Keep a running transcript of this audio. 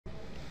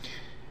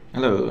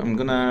Hello, I'm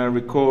gonna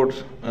record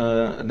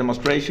a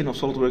demonstration of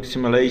SolidWorks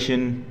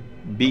Simulation,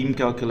 beam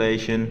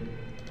calculation,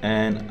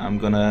 and I'm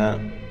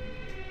gonna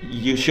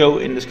show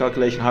in this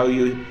calculation how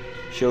you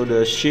show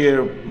the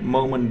shear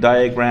moment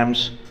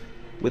diagrams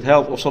with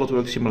help of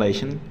SolidWorks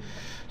Simulation.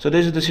 So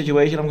this is the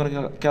situation I'm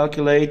gonna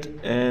calculate,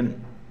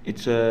 and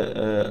it's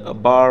a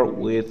bar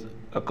with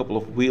a couple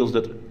of wheels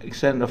that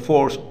extend the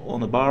force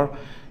on the bar.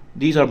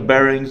 These are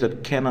bearings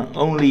that can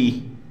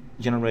only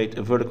generate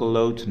a vertical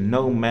load,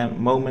 no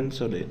moment,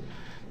 so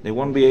they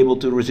won't be able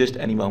to resist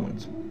any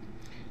moment.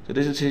 So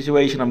this is the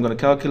situation I'm going to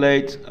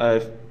calculate.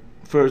 I've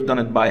first done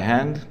it by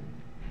hand,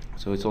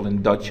 so it's all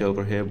in Dutch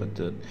over here,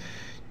 but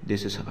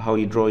this is how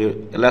you draw your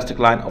elastic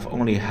line of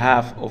only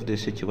half of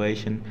this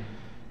situation.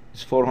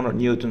 It's 400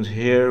 newtons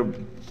here,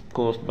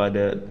 caused by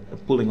the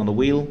pulling on the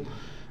wheel,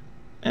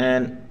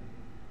 and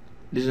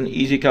this is an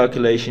easy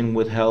calculation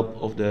with help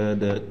of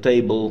the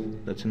table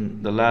that's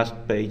in the last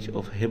page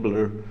of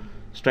Hibbler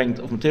Strength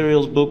of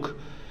Materials book.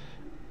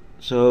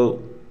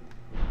 So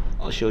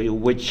I'll show you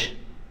which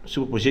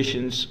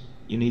superpositions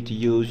you need to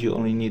use. You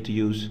only need to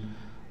use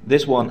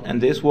this one,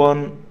 and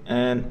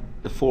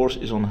the force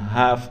is on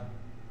half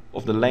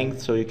of the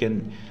length, so you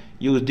can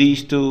use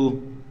these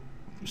two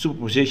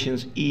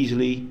superpositions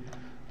easily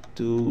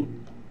to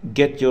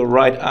get your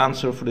right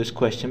answer for this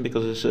question,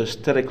 because it's a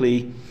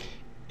statically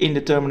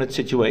indeterminate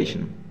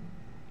situation.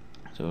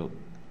 So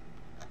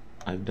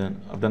I've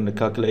done the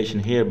calculation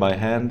here by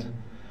hand.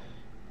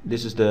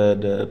 This is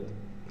the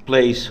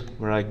place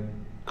where I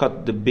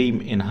cut the beam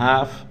in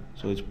half,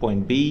 so it's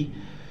point B.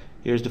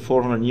 Here's the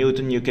 400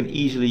 Newton. You can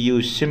easily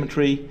use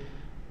symmetry,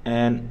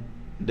 and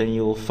then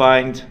you will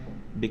find,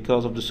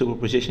 because of the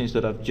superpositions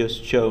that I've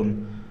just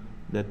shown,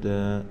 that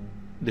the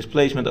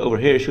displacement over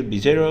here should be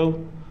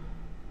 0.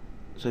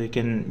 So you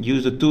can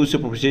use the two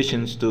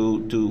superpositions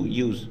to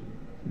use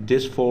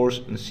this force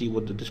and see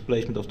what the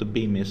displacement of the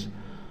beam is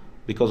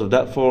because of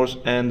that force,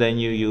 and then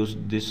you use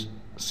this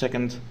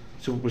second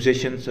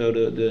superposition, so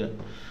the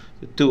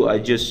two I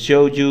just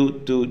showed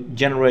you, to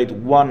generate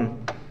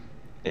one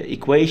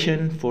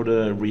equation for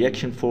the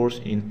reaction force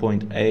in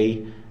point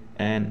A.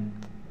 And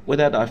with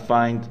that I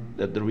find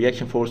that the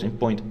reaction force in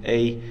point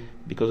A,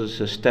 because it's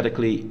a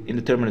statically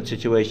indeterminate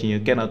situation, you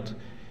cannot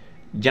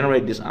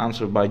generate this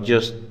answer by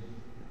just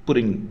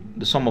putting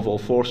the sum of all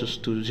forces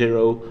to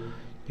 0.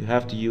 You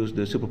have to use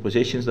the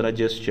superpositions that I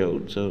just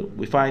showed. So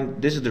we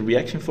find this is the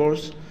reaction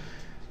force,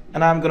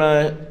 and I'm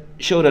gonna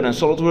show that in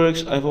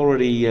SolidWorks. I've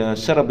already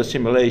set up the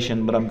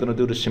simulation, but I'm gonna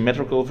do the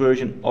symmetrical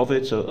version of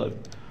it. So I've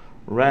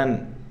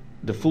ran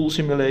the full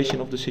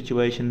simulation of the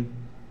situation.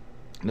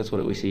 That's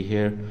what we see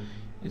here.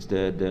 It's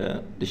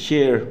the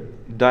shear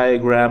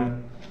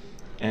diagram,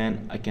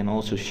 and I can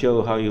also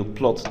show how you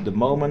plot the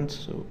moment.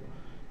 So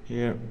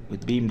here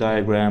with beam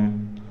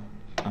diagram,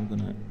 I'm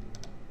gonna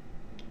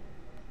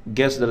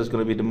guess that it's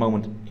going to be the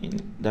moment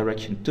in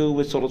direction 2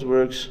 with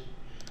SolidWorks.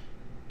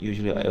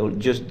 Usually I'll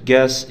just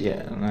guess,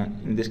 yeah,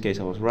 and in this case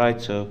I was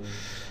right. So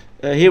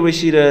here we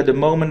see the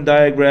moment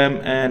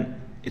diagram,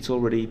 and it's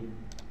already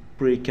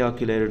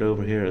pre-calculated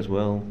over here as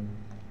well,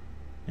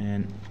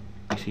 and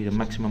you see the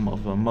maximum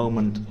of a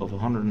moment of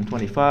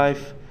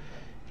 125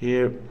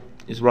 here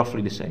is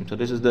roughly the same. So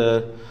this is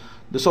the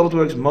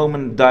SolidWorks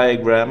moment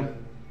diagram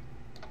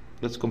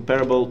that's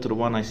comparable to the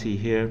one I see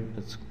here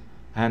that's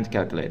hand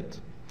calculated.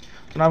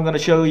 So now I'm going to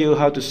show you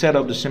how to set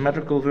up the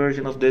symmetrical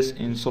version of this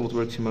in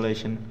SolidWorks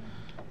Simulation.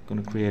 I'm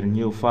going to create a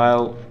new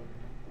file,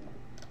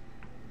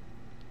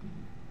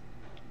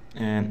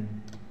 and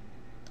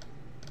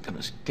I'm going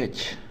to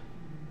sketch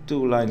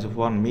 2 lines of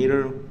 1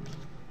 meter.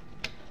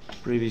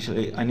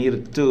 Previously I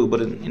needed 2, but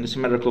in the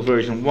symmetrical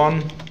version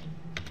 1.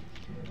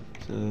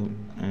 So,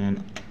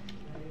 and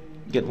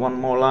get 1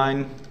 more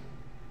line.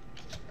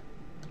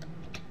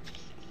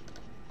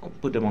 I'll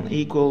put them on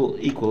equal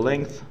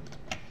length.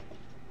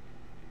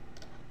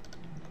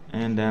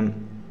 And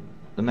then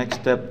the next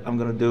step I'm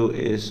going to do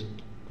is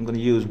I'm going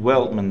to use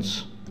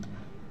weldments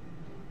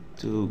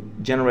to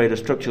generate a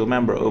structural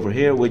member over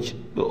here, which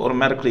will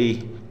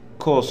automatically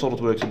cause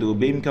SolidWorks to do a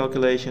beam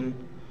calculation.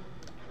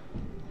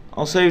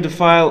 I'll save the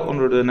file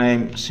under the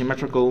name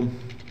symmetrical,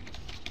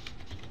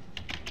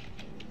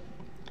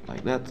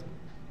 like that.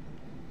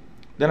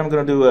 Then I'm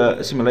going to do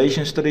a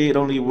simulation study. It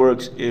only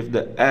works if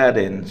the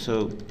add-in,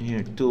 so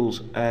here,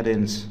 tools,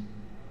 add-ins,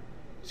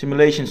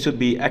 simulation should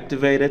be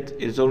activated.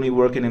 It's only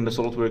working in the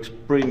SolidWorks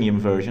premium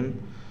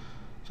version.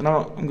 So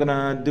now I'm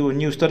gonna do a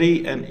new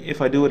study, and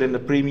if I do it in the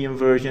premium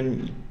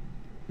version,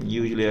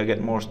 usually I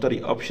get more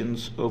study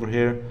options over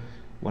here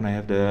when I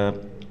have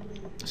the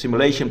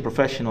simulation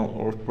professional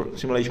or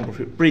simulation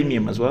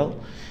premium as well.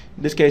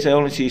 In this case I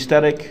only see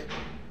static,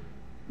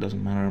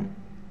 doesn't matter,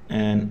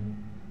 and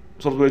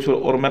SolidWorks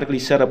will automatically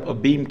set up a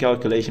beam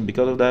calculation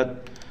because of that.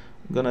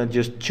 I'm gonna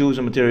just choose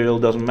a material,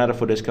 doesn't matter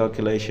for this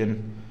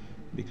calculation,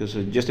 because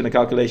just in a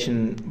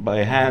calculation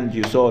by hand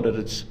you saw that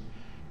it's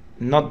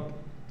not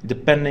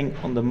depending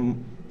on the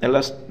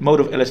mode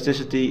of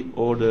elasticity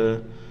or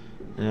the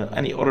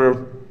any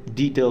other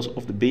details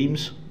of the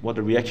beams, what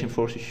the reaction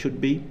forces should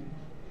be.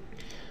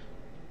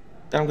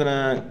 Then I'm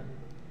gonna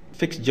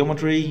fix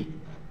geometry.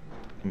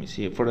 Let me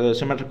see, for the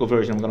symmetrical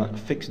version I'm gonna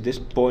fix this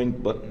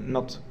point but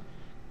not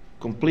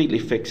completely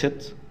fix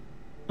it.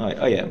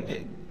 Oh yeah,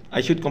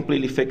 I should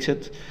completely fix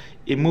it.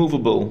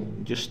 Immovable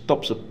just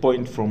stops a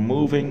point from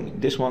moving.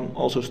 This one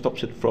also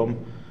stops it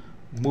from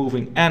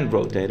moving and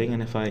rotating,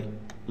 and if I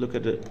look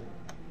at the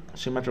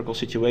symmetrical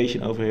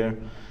situation over here,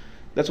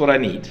 that's what I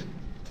need.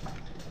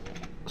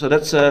 So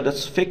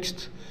that's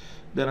fixed.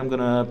 Then I'm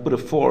gonna put a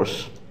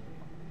force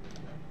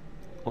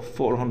of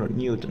 400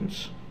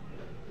 newtons.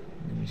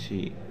 Let me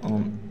see,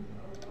 on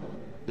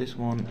this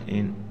one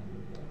in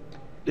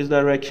this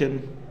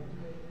direction.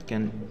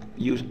 Can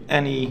use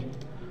any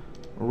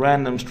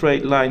random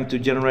straight line to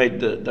generate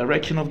the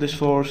direction of this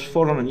force,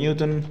 400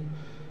 newton.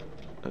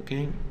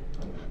 Okay,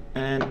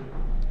 and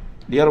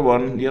the other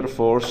one, the other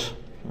force,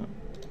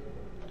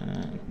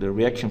 the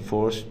reaction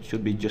force,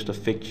 should be just a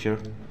fixture.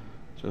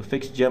 So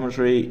fixed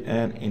geometry,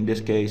 and in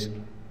this case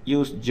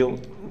use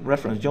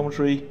reference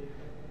geometry,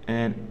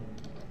 and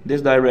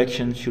this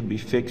direction should be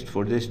fixed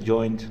for this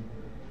joint,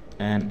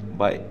 and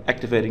by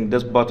activating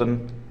this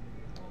button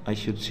I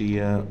should see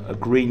a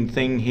green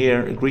thing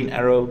here, a green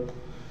arrow,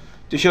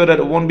 to show that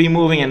it won't be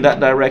moving in that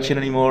direction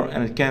anymore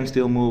and it can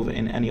still move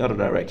in any other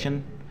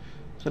direction.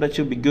 So that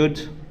should be good.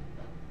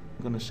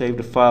 I'm going to save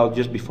the file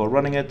just before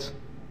running it,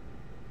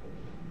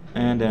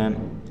 and then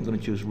I'm going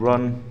to choose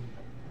run,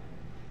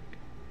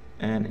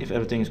 and if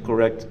everything is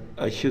correct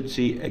I should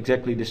see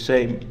exactly the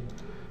same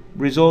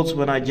results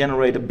when I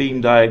generate a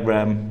beam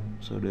diagram.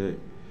 So the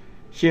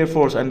shear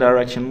force and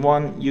direction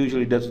 1,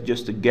 usually that's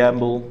just a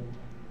gamble.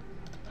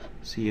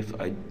 See if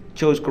I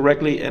chose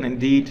correctly, and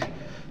indeed,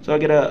 so I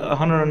get a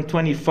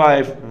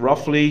 125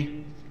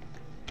 roughly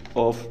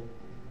of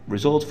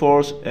result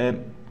force,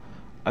 and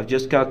I've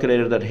just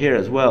calculated that here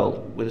as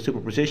well with the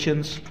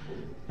superpositions,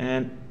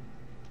 and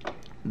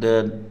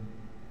the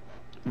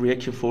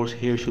reaction force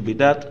here should be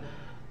that.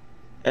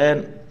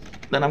 And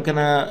then I'm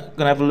gonna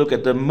have a look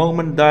at the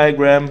moment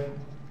diagram.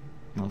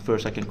 Well,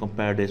 first I can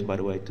compare this, by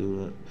the way,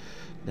 to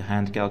the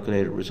hand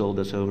calculated result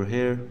that's over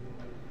here.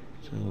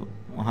 So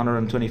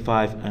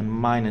 125 and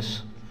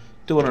minus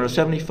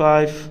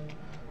 275,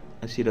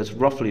 I see that's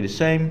roughly the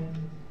same,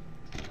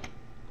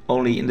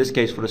 only in this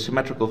case for the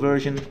symmetrical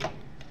version.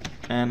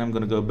 And I'm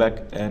going to go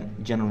back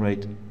and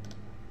generate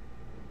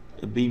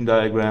a beam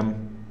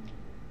diagram.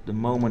 The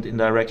moment in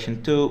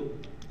direction 2,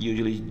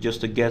 usually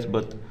just a guess,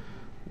 but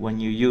when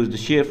you use the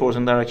shear force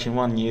in direction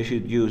 1 you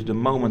should use the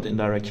moment in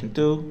direction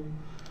 2,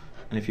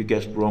 and if you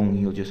guessed wrong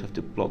you'll just have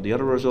to plot the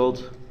other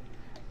result.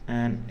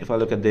 And if I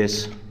look at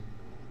this,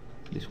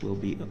 this will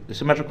be the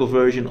symmetrical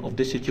version of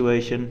this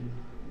situation,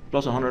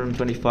 plus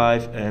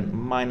 125 and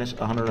minus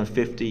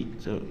 150.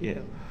 So yeah,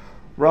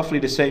 roughly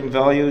the same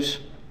values.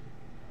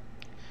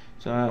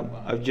 So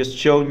I've just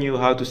shown you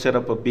how to set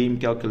up a beam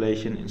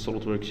calculation in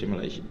SolidWorks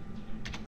Simulation.